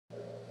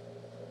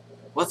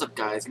What's up,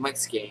 guys?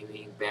 Mike's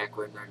Gaming back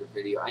with another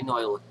video. I know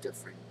I look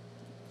different.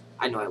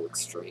 I know I look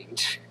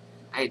strange.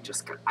 I have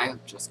just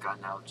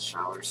gotten out of the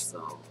shower,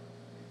 so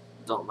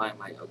don't mind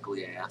my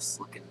ugly ass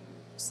looking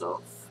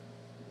self.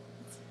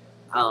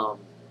 Um.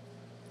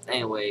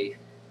 Anyway,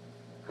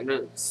 I'm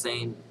just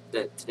saying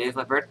that today's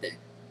my birthday.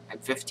 I'm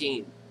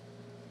 15.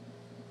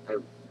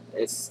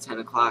 It's 10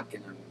 o'clock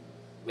and I'm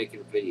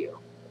making a video.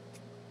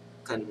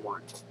 10 in the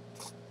morning.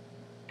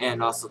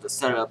 And also the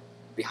setup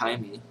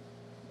behind me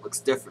looks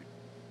different.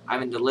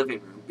 I'm in the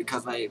living room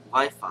because my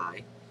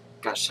Wi-Fi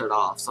got shut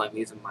off, so I'm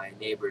using my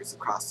neighbors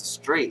across the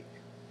street.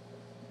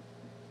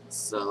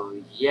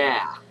 So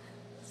yeah,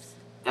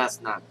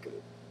 that's not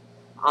good.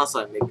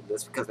 Also, I'm making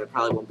this because I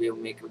probably won't be able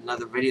to make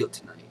another video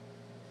tonight.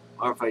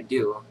 Or if I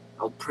do,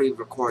 I'll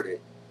pre-record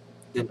it,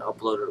 then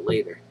upload it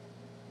later.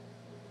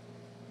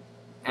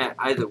 And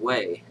either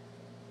way,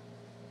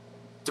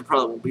 there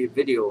probably won't be a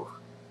video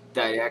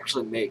that I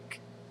actually make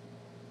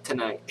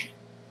tonight.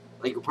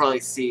 Like, you'll probably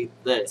see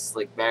this,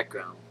 like,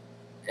 background.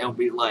 It'll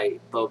be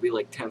light, but it'll be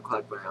like 10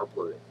 o'clock when I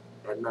upload it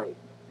at night.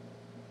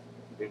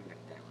 Maybe not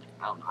that late.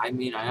 I don't know. I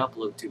mean, I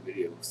upload 2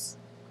 videos.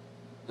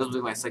 This will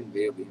be my second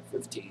video being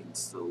 15,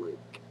 so,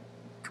 like,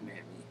 come at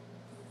me.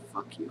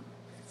 Fuck you.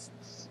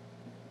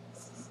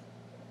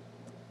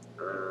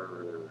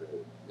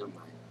 Never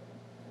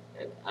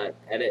mind.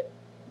 Edit.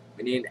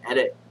 We need an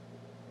edit.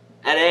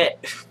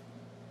 Edit!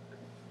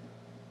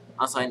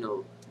 Also, I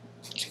know.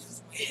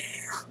 Jesus, my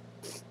hair.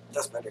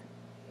 That's better.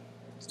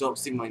 Just don't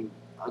see my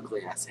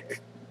ugly ass hair.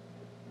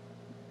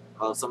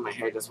 Oh, some of my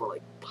hair just will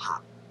like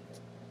pop.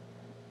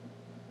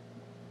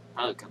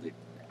 I look at it.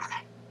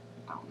 I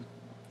don't know.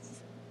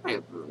 I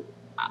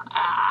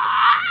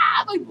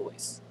have my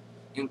voice.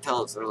 You can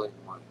tell it's early in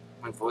the morning.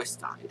 My voice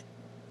died.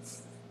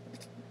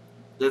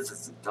 This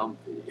is a dumb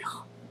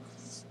video.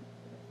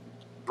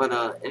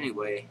 But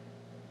anyway,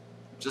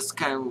 just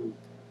kind of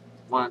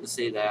wanted to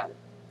say that.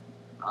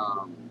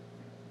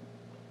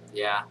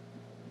 Yeah.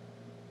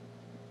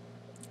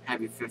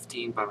 Happy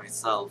 15 by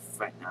myself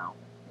right now.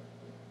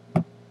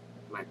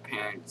 My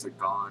parents are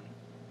gone.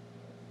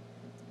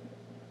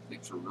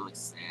 Things are really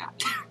sad.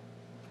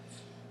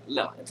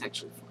 No, it's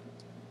actually fun.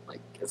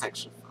 Like, it's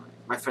actually fun.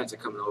 My friends are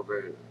coming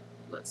over.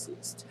 Let's see,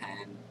 it's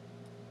 10.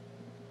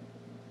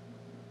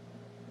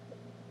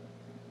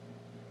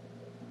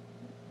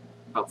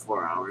 About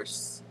 4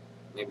 hours.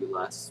 Maybe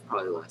less.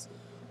 Probably less.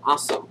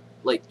 Also,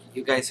 like,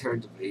 you guys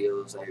heard the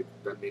videos I've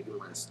been making the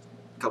last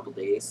couple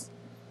days.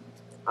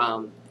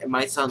 It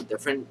might sound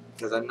different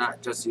because I'm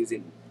not just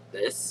using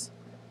this,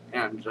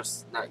 and I'm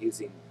just not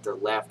using the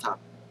laptop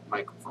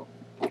microphone.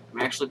 I've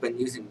actually been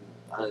using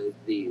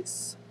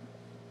these.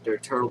 They're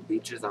Turtle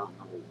Beaches. I don't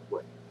know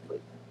what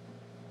like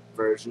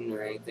version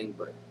or anything,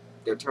 but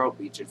they're Turtle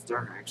Beaches.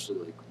 They're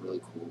actually like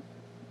really cool,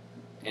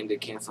 and they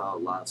cancel out a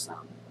lot of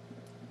sound.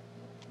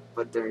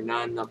 But they're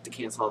not enough to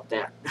cancel out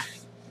that.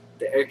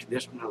 The air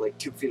conditioner like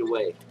 2 feet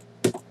away.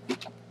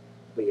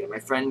 But yeah, my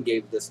friend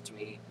gave this to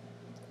me.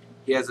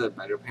 He has a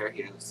better pair.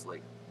 He has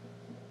like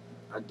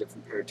a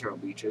different pair of Turtle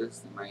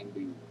Beaches. They might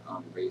be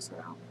raised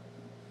around.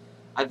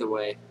 Either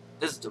way,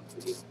 this is a dumb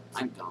video.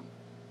 I'm dumb.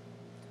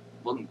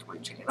 Welcome to my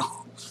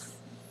channel.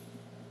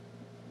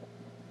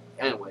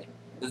 Anyway,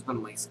 this has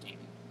been Mike's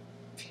Gaming.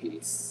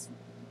 Peace.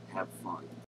 Have fun.